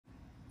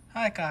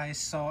Hi guys,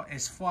 so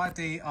it's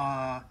Friday,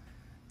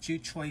 June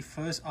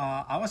 21st.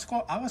 I was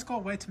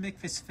going to wait to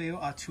make this video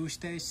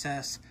Tuesday,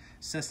 since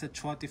the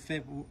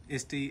 25th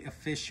is the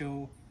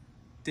official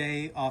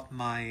day of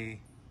my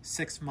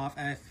 6-month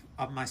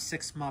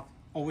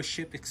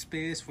ownership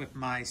experience with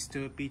my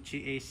STIHL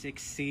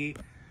BG86C.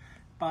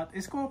 But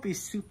it's going to be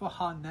super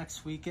hot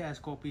next weekend. It's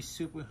going to be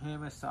super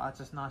humid, so I'm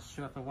just not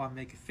sure if I want to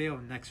make a video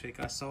next week.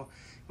 So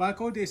what I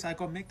go do is I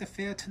go make the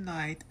video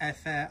tonight, and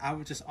then I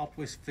will just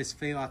upload this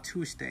video on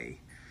Tuesday.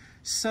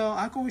 So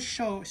I'm going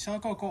to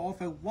go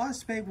over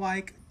what's been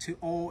like to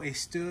own a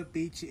STIHL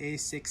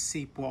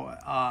BG86C board,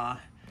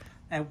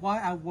 and why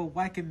I would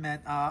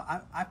recommend. I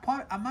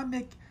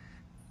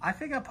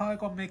think I'm probably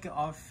gonna make it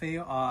on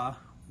video.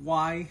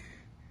 Why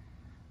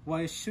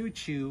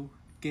should you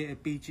get a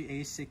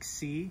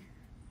BG86C?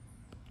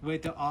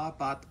 With the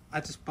but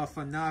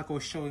for now I go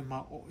show you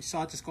I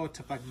just go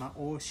to like my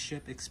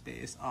ownership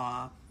experience.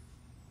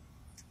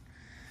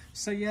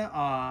 So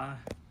yeah,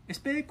 it's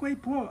been a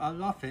great board. I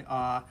love it.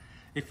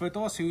 If for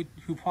those who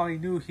probably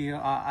new here,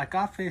 I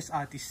got this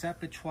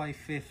December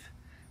 25th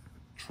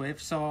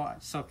trip. So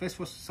this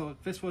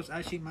was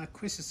actually my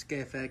Christmas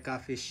gift that I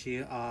got this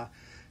year.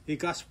 You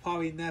guys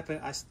probably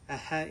never I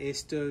had a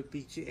STIHL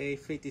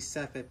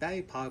BG86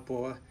 battery power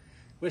board,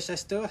 which I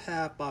still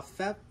have, but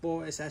that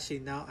board is actually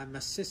now at my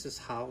sister's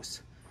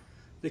house.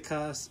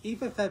 Because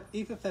even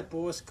if that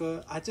board is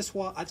good, I just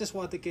want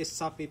to get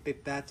something a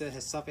bit better,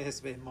 something has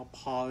a bit more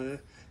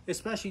power.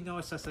 Especially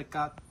since I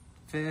got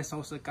this,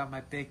 also got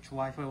my big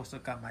driveway, also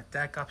got my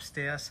deck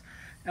upstairs,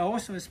 and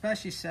also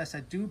especially since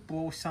I do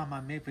blow some of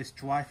my neighbor's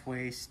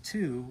driveways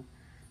too.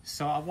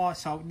 So I want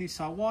to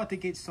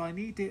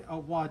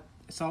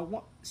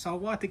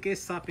get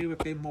something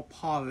with a bit more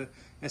power,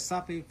 and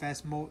something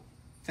that's more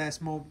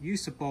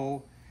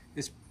usable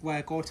is where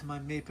I go to my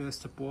neighbors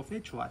to blow their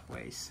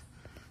driveways.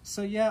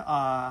 So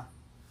yeah,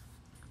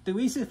 the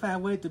reason I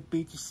went to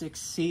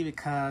BG6C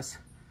because,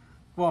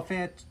 well,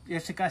 as you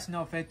guys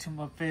know,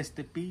 there's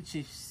the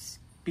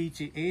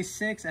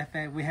BG86, and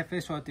then we have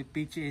this one, the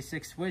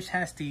BG86, which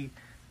has the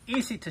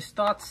easy to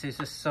start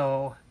scissors.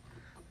 So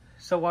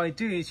what I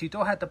do is you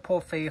don't have to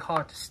pull very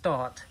hard to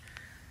start.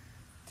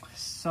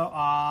 So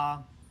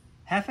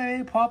have I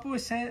any problem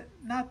with it?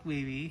 Not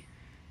really.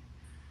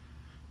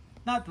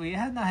 I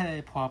have not had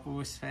any problem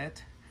with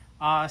it.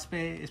 It's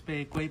been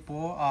a great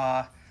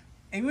board.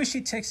 It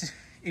usually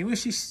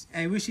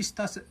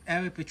starts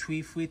every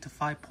between 3 to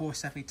 5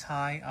 pulls every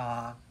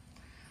time.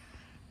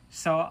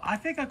 So I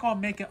think I'm gonna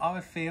make it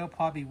our video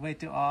probably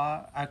later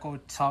on. I'm gonna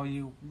tell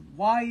you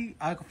why.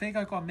 I think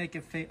I'm gonna make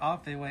it our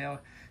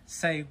video.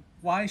 Say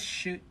why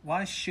should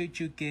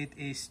you get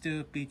a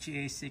STIHL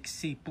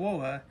BG86C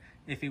blower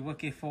if you're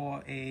looking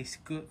for a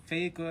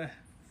very good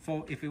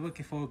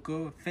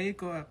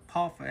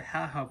powerful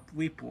handheld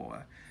weed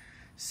blower.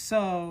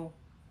 So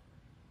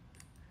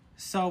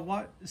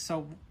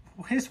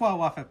here's what I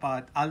love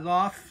about it. I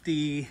love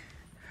the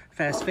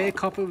fast very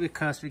couple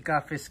because we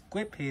got this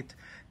grip hit.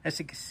 As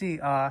you can see,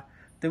 the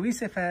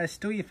reason for it's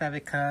doing that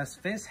because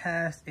this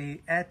has a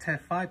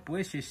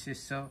anti-vibration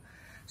system.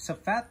 So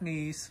that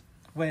means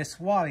when it's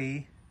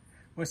wally,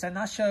 which I'm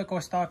not sure I'm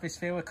gonna start this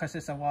video because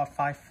it's around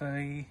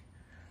 5:30.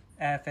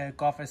 And then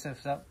go for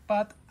stuff,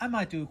 but I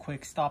might do a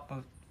quick stop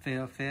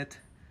video of it.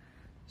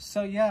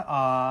 So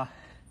yeah,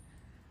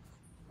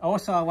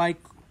 also I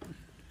like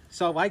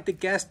the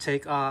gas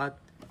tank.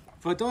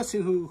 For those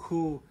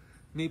who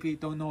maybe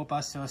don't know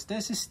about STIHL,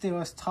 this is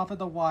still top of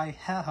the line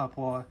handheld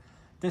board.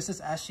 This is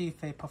actually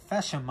a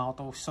professional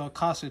model, so it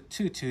comes with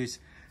 2 tubes.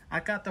 I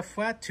got the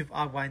flat tube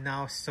on right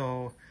now,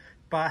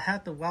 but I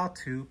have the round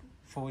tube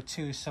for it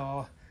too.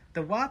 So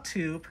the round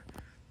tube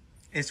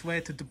is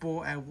rated to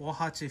bore at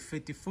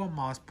 154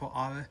 miles per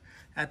hour,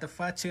 and the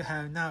flat tube I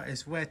have now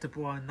is rated to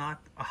bore at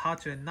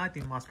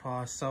 190 miles per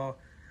hour. So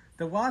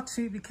the round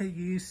tube you can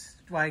use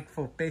like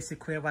for basic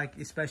clear, like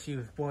especially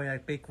with boring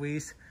like big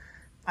weeds.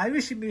 I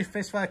usually use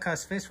this one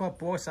because this one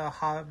bores are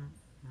 100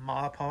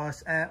 miles per hour,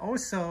 and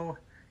also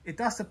it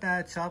does a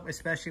bad job,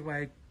 especially when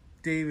I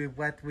deal with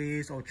wet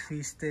weeds or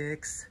tree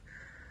sticks.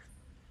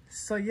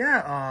 So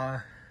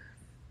yeah,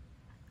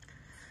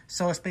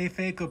 so it's been a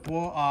very good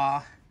board.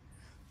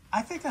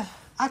 I think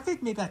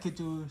maybe I could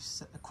do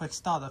a quick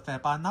start of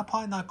it, but I'm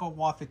probably not gonna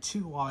walk it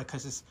too long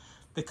because it's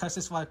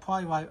like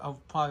probably a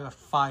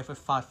 5 or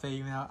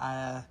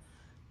 5:30.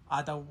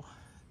 I don't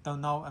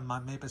know, and my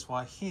neighbors will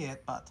hear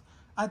it, but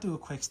I do a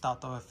quick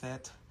start of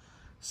it.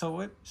 So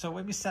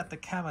let me set the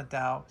camera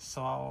down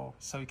so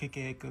you can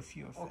get a good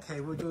view of it.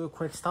 Okay, we'll do a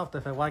quick start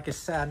of it. Like I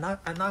said,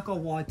 I'm not gonna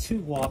want it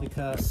too long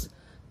because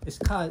it's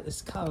kind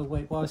of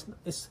late. Well,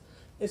 it's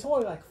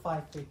only like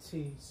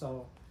 5:15,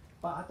 so.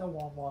 But I don't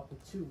want water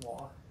too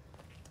long.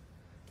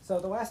 So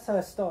the last time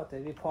I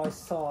started, you probably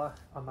saw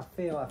on my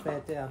video I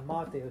did on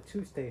Monday or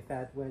Tuesday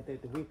where I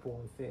did the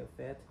reborn field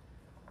fit.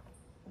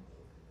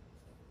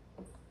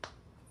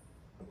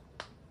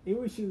 It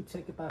usually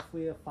take about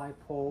 3 or 5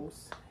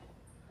 pulls.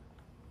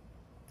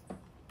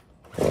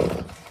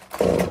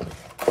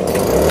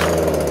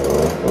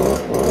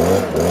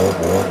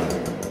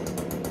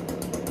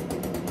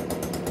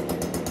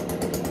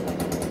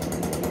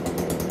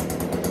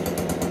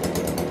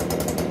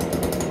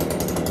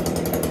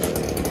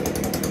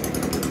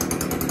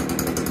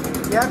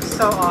 Yep,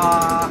 so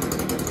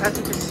as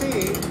you can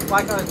see,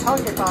 like I was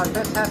talking about,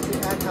 this has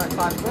the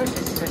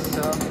anti-vibration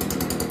system.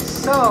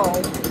 So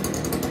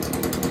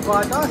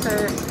what it does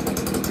is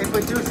it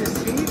reduces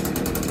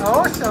heat.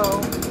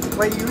 Also,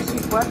 when you usually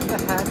grab the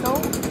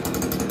handle,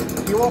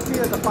 you won't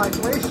feel the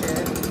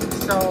vibration.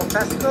 So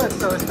that's good.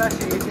 So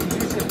especially if you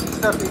use it,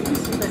 so if you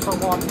use it for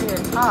a long period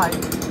of time,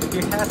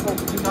 your hands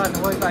won't, you don't have to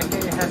worry about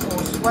getting your hands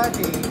all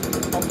sweaty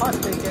or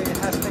possibly getting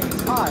your hands getting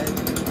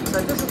tired. So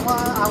this is why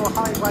I would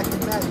highly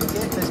recommend you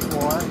get this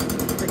for,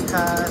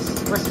 because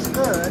which is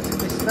good,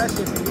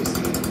 especially if you use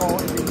it for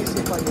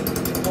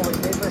your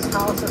neighbor's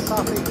house or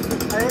something.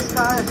 Anyways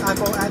guys, I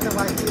will end it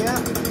right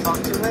here.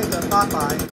 Talk to you later. Bye bye.